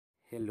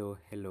Hello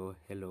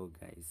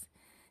guys.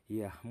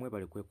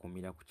 Mwebale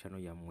kwekumira ku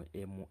channel yammwe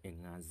emu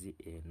enganzi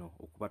eno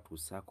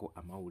okubatuusaako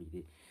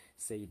amawulire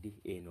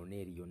saidi eno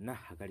n'eri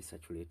yonna agali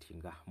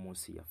saturatinga mu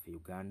nsi yaffe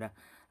Uganda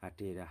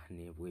ate era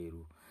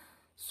n'ebweru.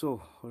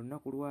 So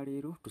olunaku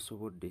lwaleero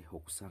tusobodde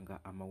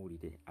okusanga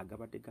amawulire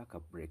agabadde gaka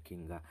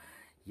breakinga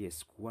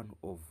one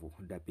of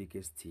the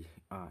biggest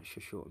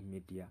social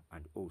media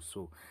and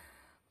also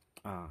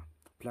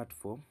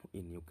platform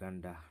in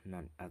Uganda,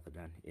 none other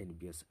than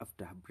NBS,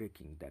 after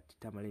breaking that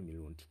Tamale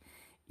Mirundi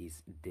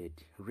is dead.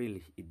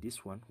 Really,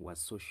 this one was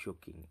so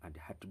shocking and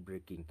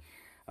heartbreaking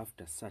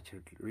after such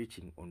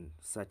reaching on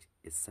such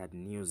a sad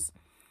news.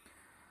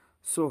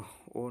 So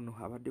ono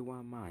abadde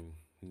w'amaanyi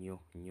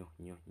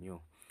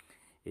nnyo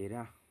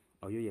era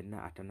oyo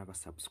yenna atanaba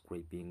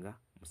subscribinga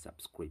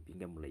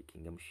mu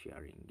likinga mu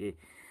sharing.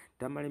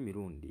 Tamale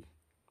Mirundi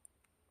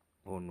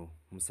ono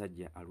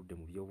musajja aludde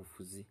mu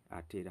byobufuzi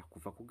ate era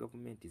kuva ku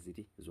gavumenti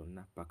ziri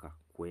zonna paka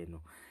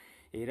kweno,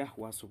 era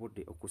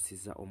wasobodde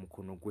okusiza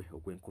omukono gwe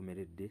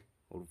ogwenkomeredde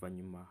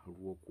oluvannyuma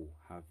lw'oku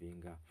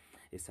havinga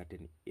a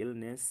certain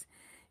illness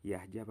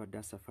gy'abadde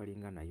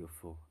asafaringa nayo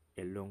for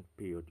a long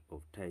period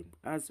of time,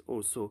 as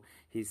also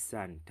his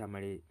son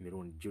Tamale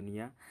Mirundi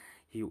Jr.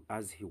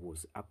 As he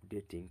was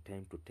updating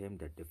time to time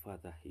that the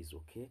father is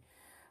okay,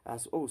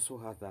 as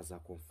also others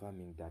are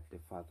confirming that the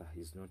father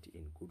is not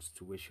in good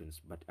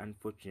situations. But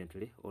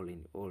unfortunately, all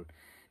in all,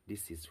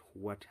 this is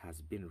what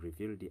has been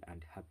revealed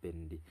and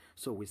happened.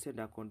 So we send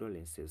our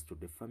condolences to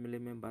the family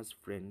members,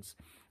 friends,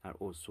 and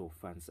also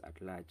fans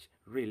at large.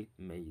 Really,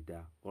 may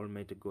the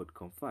Almighty God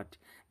comfort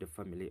the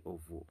family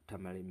of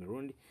Tamale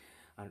Mirundi,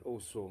 and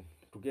also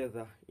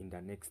together in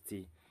the next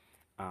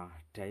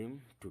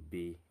time to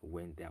be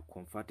when they are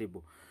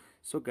comfortable.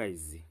 So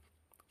guys,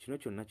 kino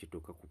kyonna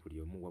kituuka ku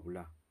buli omu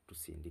wabula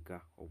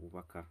tusindika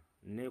obubaka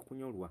ne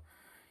kunyolwa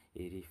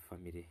eri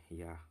family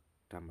ya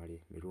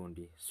Tamale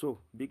Mirundi.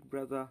 So big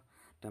brother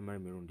Tamale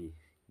Mirundi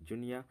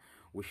Jr.,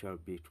 we shall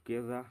be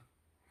together,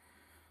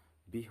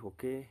 be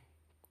okay.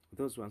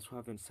 Those ones who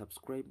haven't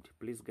subscribed,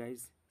 please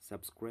guys,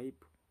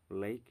 subscribe,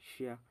 like,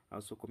 share,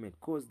 also comment,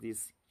 cause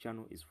this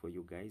channel is for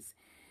you guys,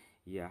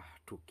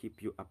 to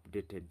keep you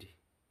updated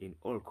in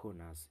all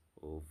corners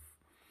of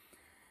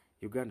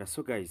Uganda.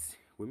 So guys,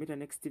 we meet the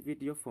next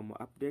video for more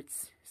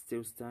updates.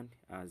 Still stand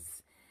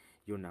as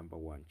your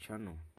 #1 channel.